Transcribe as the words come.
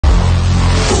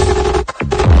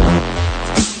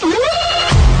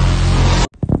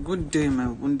Good day, my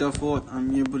wonderful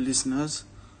and amiable listeners.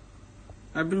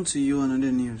 I bring to you another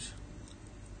news.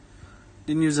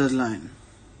 The news headline: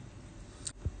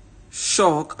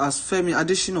 Shock as Femi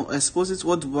Adesina exposes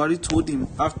what Buhari told him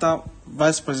after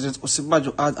Vice President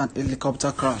Osinbajo had an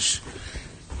helicopter crash.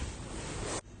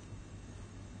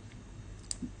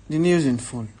 The news in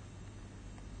full.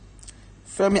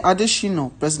 Femi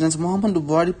Adesina, President Muhammadu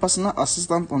Buhari personal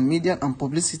assistant on media and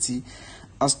publicity,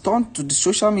 has turned to the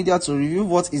social media to review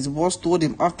what his boss told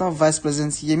him after Vice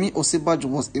President Yemi Osinbajo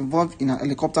was involved in an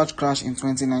helicopter crash in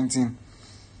 2019.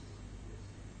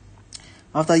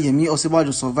 After Yemi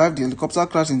Osinbajo survived the helicopter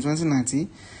crash in 2019,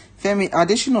 Femi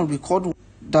Adesina recalled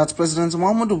that President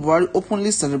Muhammadu Buhari openly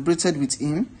celebrated with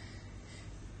him.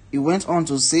 He went on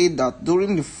to say that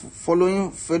during the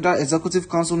following Federal Executive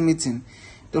Council meeting,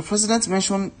 the president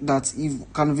mentioned that he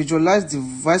can visualize the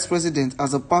vice president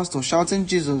as a pastor shouting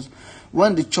Jesus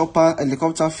when the chopper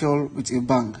helicopter fell with a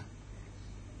bang.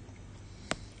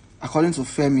 According to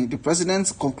Femi, the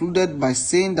president concluded by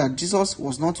saying that Jesus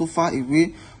was not too far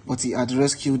away, but he had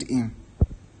rescued him.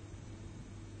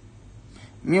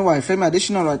 Meanwhile, Femi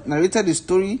Adesina narrated the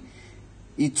story.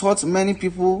 He thought many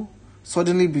people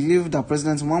suddenly believed that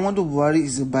President Muhammadu Buhari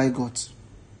is a bigot.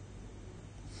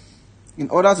 In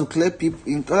order to clear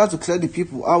the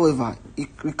people, however, he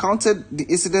recounted the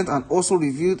incident and also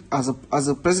revealed as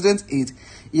a president aide,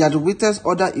 he had witnessed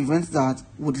other events that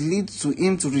would lead to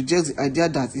him to reject the idea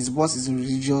that his boss is a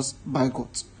religious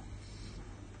bigot.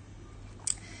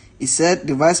 He said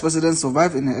the vice president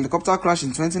survived in a helicopter crash in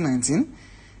 2019.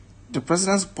 The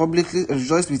president publicly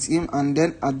rejoiced with him, and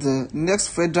then at the next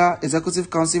Federal Executive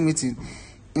Council meeting,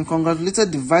 he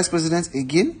congratulated the vice president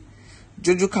again.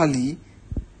 Jokingly,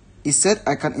 he said,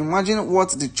 "I can imagine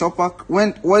what the chopper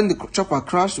when the chopper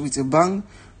crashed with a bang.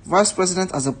 Vice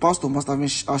President as a pastor must have been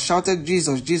shouted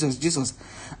Jesus, Jesus, Jesus.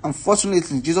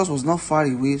 Unfortunately, Jesus was not far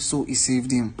away, so he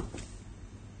saved him."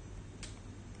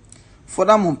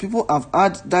 Furthermore, people have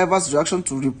had diverse reactions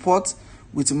to reports,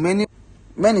 with many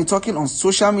talking on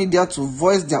social media to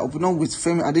voice their opinion with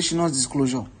Femi Adesina's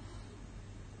disclosure.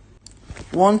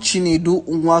 One Chinedu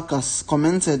Unwakas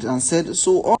commented and said,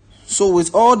 So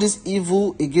with all this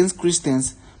evil against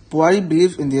Christians, Buhari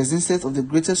believes in the existence of the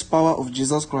greatest power of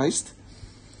Jesus Christ.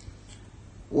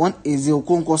 One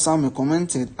Ezeokonkosame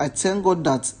commented, "I thank God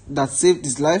that saved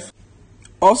his life.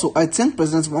 Also, I thank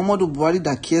President Muhammadu Buhari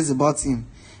that cares about him.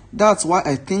 That's why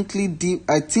I think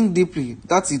deeply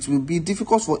that it will be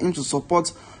difficult for him to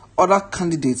support other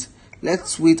candidates.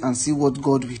 Let's wait and see what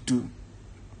God will do."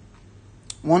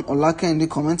 One Olakende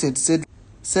commented,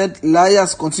 said,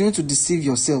 "Liars, continue to deceive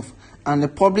yourself and the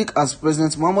public as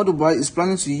President Muhammadu Buhari is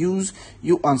planning to use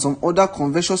you and some other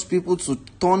covetous people to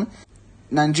turn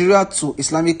Nigeria to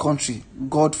Islamic country.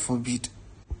 God forbid."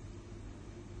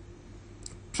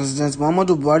 President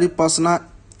Muhammadu Buhari personal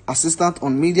assistant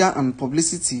on media and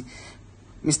publicity,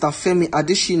 Mr. Femi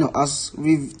Adesina, has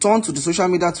returned to the social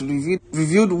media to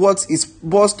reveal what his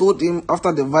boss told him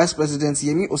after the Vice President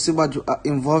Yemi Osinbajo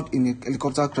involved in a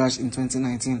helicopter crash in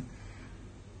 2019.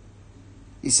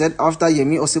 He said after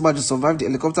Yemi Osinbajo survived the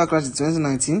helicopter crash in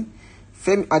 2019,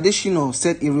 Femi Adesina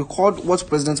said he recalled what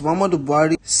President Muhammadu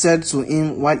Buhari said to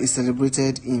him while he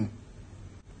celebrated him.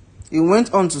 He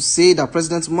went on to say that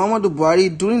President Muhammadu Buhari,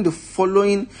 during the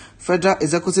following Federal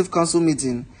Executive Council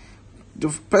meeting, the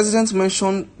president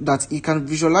mentioned that he can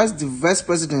visualize the Vice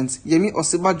President Yemi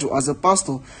Osinbajo as a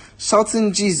pastor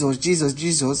shouting Jesus, Jesus,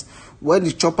 Jesus when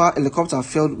the chopper helicopter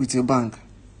fell with a bang.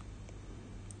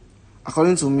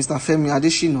 According to Mr. Femi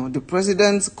Adesina, the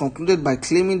president concluded by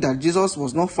claiming that Jesus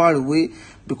was not far away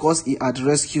because he had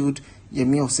rescued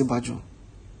Yemi Osinbajo.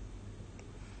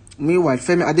 Meanwhile,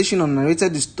 Femi Adesina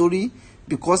narrated the story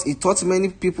because he thought many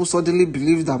people suddenly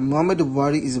believed that Muhammadu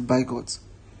Buhari is a bigot.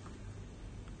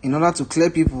 In order to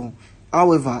clear people,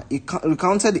 however, he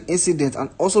recounted the incident and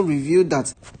also revealed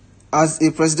that as a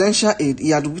presidential aide, he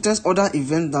had witnessed other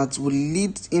events that would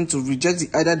lead him to reject the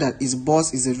idea that his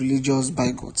boss is a religious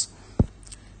bigot.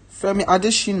 Femi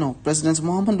Adesina, President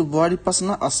Muhammadu Buhari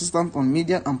personal assistant on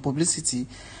media and publicity,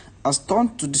 has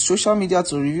turned to the social media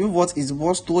to review what his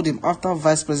boss told him after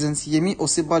Vice President Yemi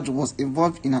Osinbajo was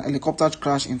involved in an helicopter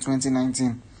crash in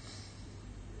 2019.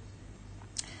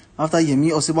 After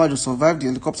Yemi Osinbajo survived the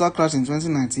helicopter crash in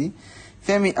 2019,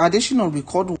 Femi Adesina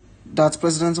recalled that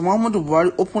President Muhammadu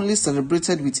Buhari openly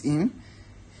celebrated with him.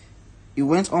 He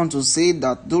went on to say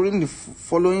that during the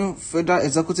following Federal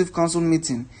Executive Council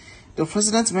meeting, the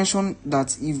president mentioned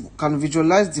that he can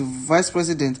visualize the vice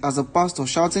president as a pastor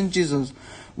shouting Jesus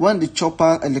when the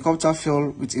chopper helicopter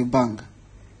fell with a bang.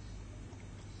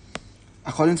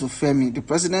 According to Femi, the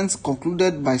president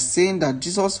concluded by saying that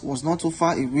Jesus was not too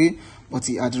far away, but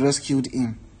he had rescued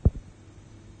him.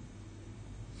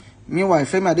 Meanwhile,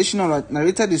 Femi Adesina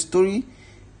narrated the story.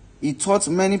 He thought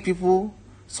many people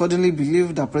suddenly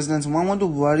believed that President Muhammadu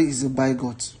Buhari is a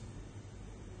bigot.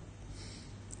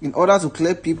 In order to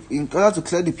clear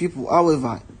the people,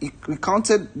 however, he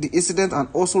recounted the incident and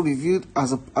also revealed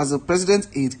as a president's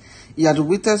aide, he had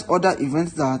witnessed other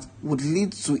events that would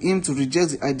lead to him to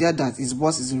reject the idea that his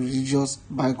boss is a religious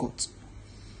bigot.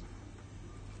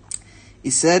 He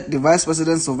said the vice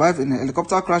president survived in a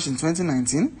helicopter crash in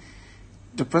 2019.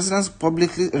 The president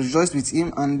publicly rejoiced with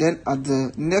him, and then at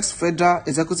the next Federal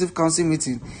Executive Council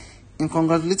meeting, he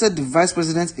congratulated the vice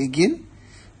president again.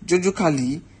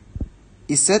 Jokingly,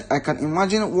 he said, "I can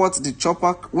imagine what the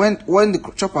chopper when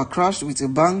the chopper crashed with a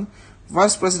bang.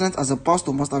 Vice president as a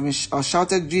pastor must have been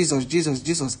shouted, 'Jesus, Jesus,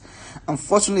 Jesus.'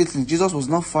 Unfortunately, Jesus was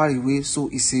not far away, so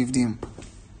he saved him."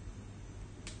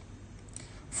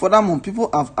 Furthermore, people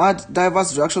have had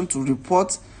diverse reactions to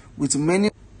reports, with many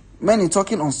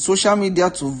talking on social media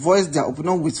to voice their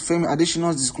opinion with Femi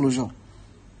Adesina's disclosure.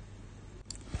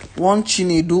 One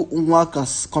Chinedu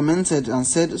Unwakas commented and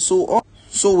said,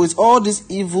 So with all this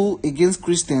evil against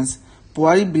Christians,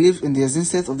 Buhari believes in the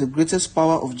existence of the greatest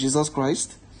power of Jesus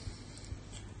Christ.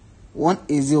 One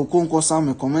Ezeokonko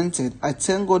Samuel commented, "I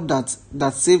thank God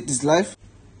that saved his life.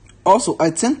 Also, I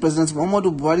thank President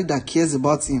Muhammadu Buhari that cares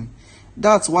about him.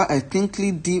 That's why I think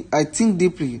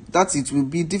deeply that it will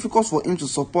be difficult for him to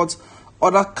support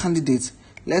other candidates.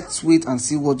 Let's wait and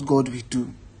see what God will do."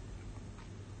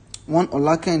 One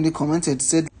Olakende commented,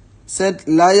 said,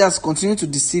 "Liars, continue to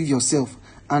deceive yourself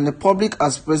and the public,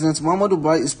 as President Muhammadu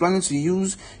Buhari is planning to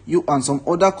use you and some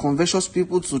other conventional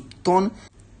people to turn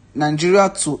Nigeria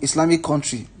to Islamic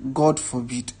country. God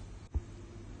forbid."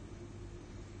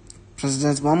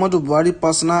 President Muhammadu Buhari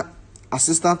personal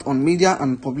assistant on media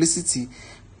and publicity,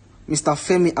 Mr.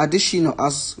 Femi Adesina,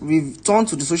 has returned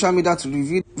to the social media to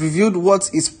reveal what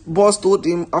his boss told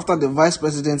him after the vice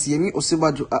president Yemi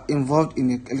Osinbajo involved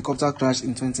in a helicopter crash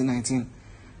in 2019.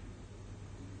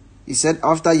 He said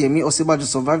after Yemi Osinbajo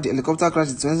survived the helicopter crash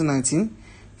in 2019,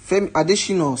 Femi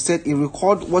Adesina said he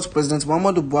recalled what President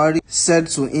Muhammadu Buhari said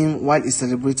to him while he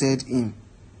celebrated him.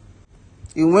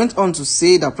 He went on to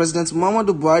say that President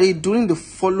Muhammadu Buhari, during the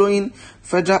following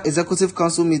Federal Executive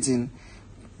Council meeting,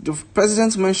 the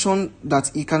president mentioned that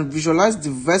he can visualize the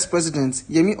vice president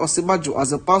Yemi Osinbajo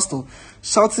as a pastor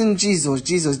shouting, "Jesus,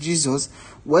 Jesus, Jesus,"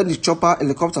 when the chopper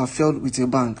helicopter fell with a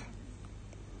bang.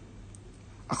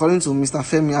 According to Mr.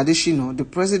 Femi Adesina, the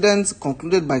president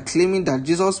concluded by claiming that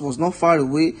Jesus was not far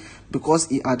away because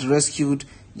he had rescued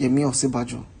Yemi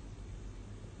Osinbajo.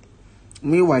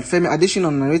 Meanwhile, Femi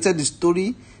Adesina narrated the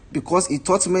story because he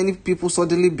thought many people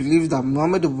suddenly believed that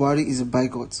Muhammadu Buhari is a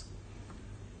bigot.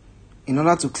 In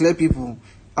order to clear people,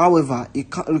 however, he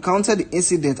recounted the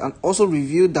incident and also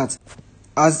revealed that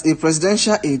as a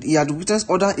presidential aide, he had witnessed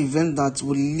other events that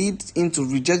would lead him to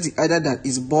reject the idea that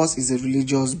his boss is a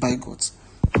religious bigot.